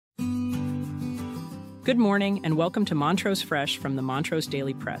Good morning, and welcome to Montrose Fresh from the Montrose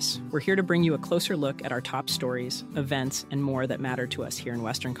Daily Press. We're here to bring you a closer look at our top stories, events, and more that matter to us here in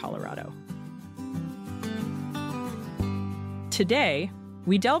Western Colorado. Today,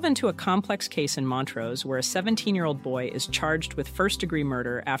 we delve into a complex case in Montrose where a 17-year-old boy is charged with first-degree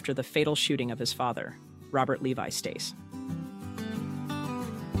murder after the fatal shooting of his father, Robert Levi Stace.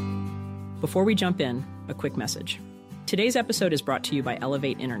 Before we jump in, a quick message. Today's episode is brought to you by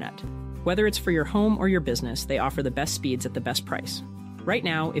Elevate Internet. Whether it's for your home or your business, they offer the best speeds at the best price. Right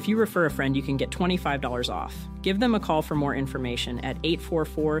now, if you refer a friend, you can get $25 off. Give them a call for more information at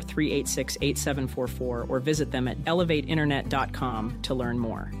 844-386-8744 or visit them at elevateinternet.com to learn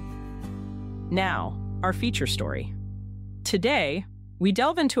more. Now, our feature story. Today, we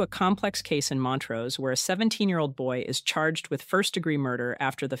delve into a complex case in Montrose where a 17-year-old boy is charged with first-degree murder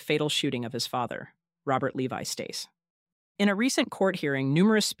after the fatal shooting of his father, Robert Levi Stace. In a recent court hearing,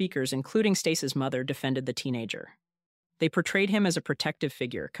 numerous speakers, including Stace's mother, defended the teenager. They portrayed him as a protective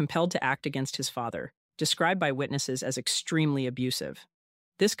figure, compelled to act against his father, described by witnesses as extremely abusive.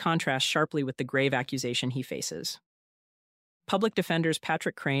 This contrasts sharply with the grave accusation he faces. Public defenders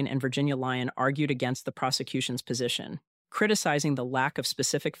Patrick Crane and Virginia Lyon argued against the prosecution's position, criticizing the lack of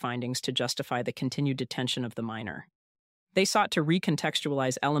specific findings to justify the continued detention of the minor. They sought to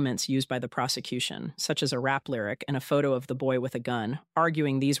recontextualize elements used by the prosecution, such as a rap lyric and a photo of the boy with a gun,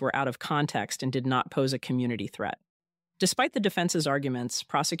 arguing these were out of context and did not pose a community threat. Despite the defense's arguments,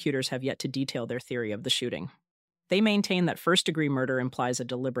 prosecutors have yet to detail their theory of the shooting. They maintain that first-degree murder implies a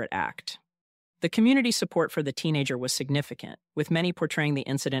deliberate act. The community support for the teenager was significant, with many portraying the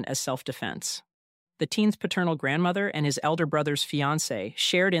incident as self-defense. The teen's paternal grandmother and his elder brother's fiancé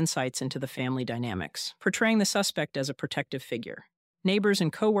shared insights into the family dynamics, portraying the suspect as a protective figure. Neighbors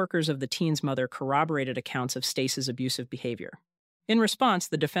and co-workers of the teen's mother corroborated accounts of Stace's abusive behavior. In response,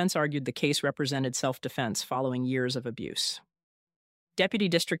 the defense argued the case represented self-defense following years of abuse. Deputy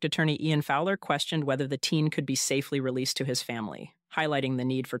District Attorney Ian Fowler questioned whether the teen could be safely released to his family, highlighting the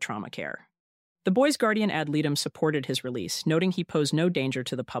need for trauma care. The boy's guardian ad litem supported his release, noting he posed no danger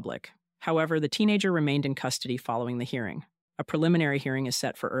to the public. However, the teenager remained in custody following the hearing. A preliminary hearing is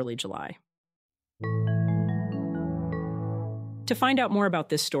set for early July. To find out more about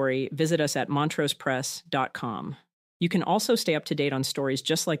this story, visit us at montrosepress.com. You can also stay up to date on stories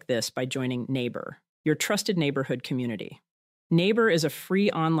just like this by joining Neighbor, your trusted neighborhood community. Neighbor is a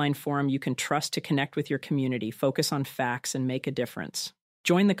free online forum you can trust to connect with your community, focus on facts, and make a difference.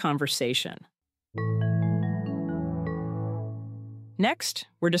 Join the conversation. Next,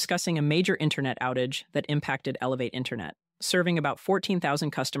 we're discussing a major internet outage that impacted Elevate Internet, serving about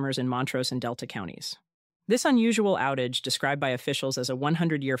 14,000 customers in Montrose and Delta counties. This unusual outage, described by officials as a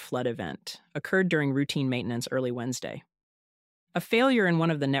 100-year flood event, occurred during routine maintenance early Wednesday. A failure in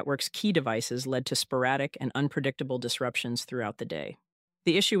one of the network's key devices led to sporadic and unpredictable disruptions throughout the day.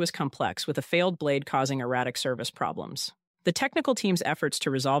 The issue was complex, with a failed blade causing erratic service problems. The technical team's efforts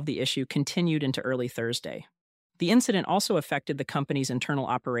to resolve the issue continued into early Thursday. The incident also affected the company's internal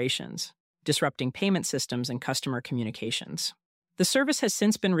operations, disrupting payment systems and customer communications. The service has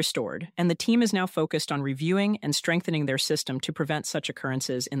since been restored, and the team is now focused on reviewing and strengthening their system to prevent such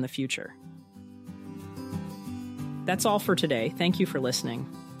occurrences in the future. That's all for today. Thank you for listening.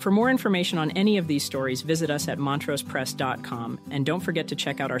 For more information on any of these stories, visit us at montrosepress.com, and don't forget to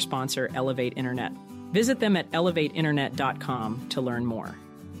check out our sponsor, Elevate Internet. Visit them at elevateinternet.com to learn more.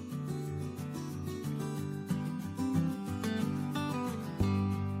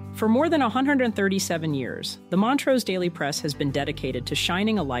 For more than 137 years, the Montrose Daily Press has been dedicated to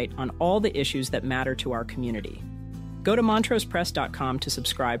shining a light on all the issues that matter to our community. Go to montrosepress.com to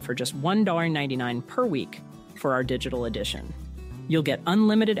subscribe for just $1.99 per week for our digital edition. You'll get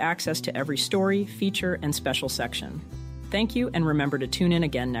unlimited access to every story, feature, and special section. Thank you, and remember to tune in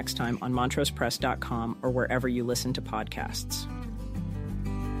again next time on montrosepress.com or wherever you listen to podcasts.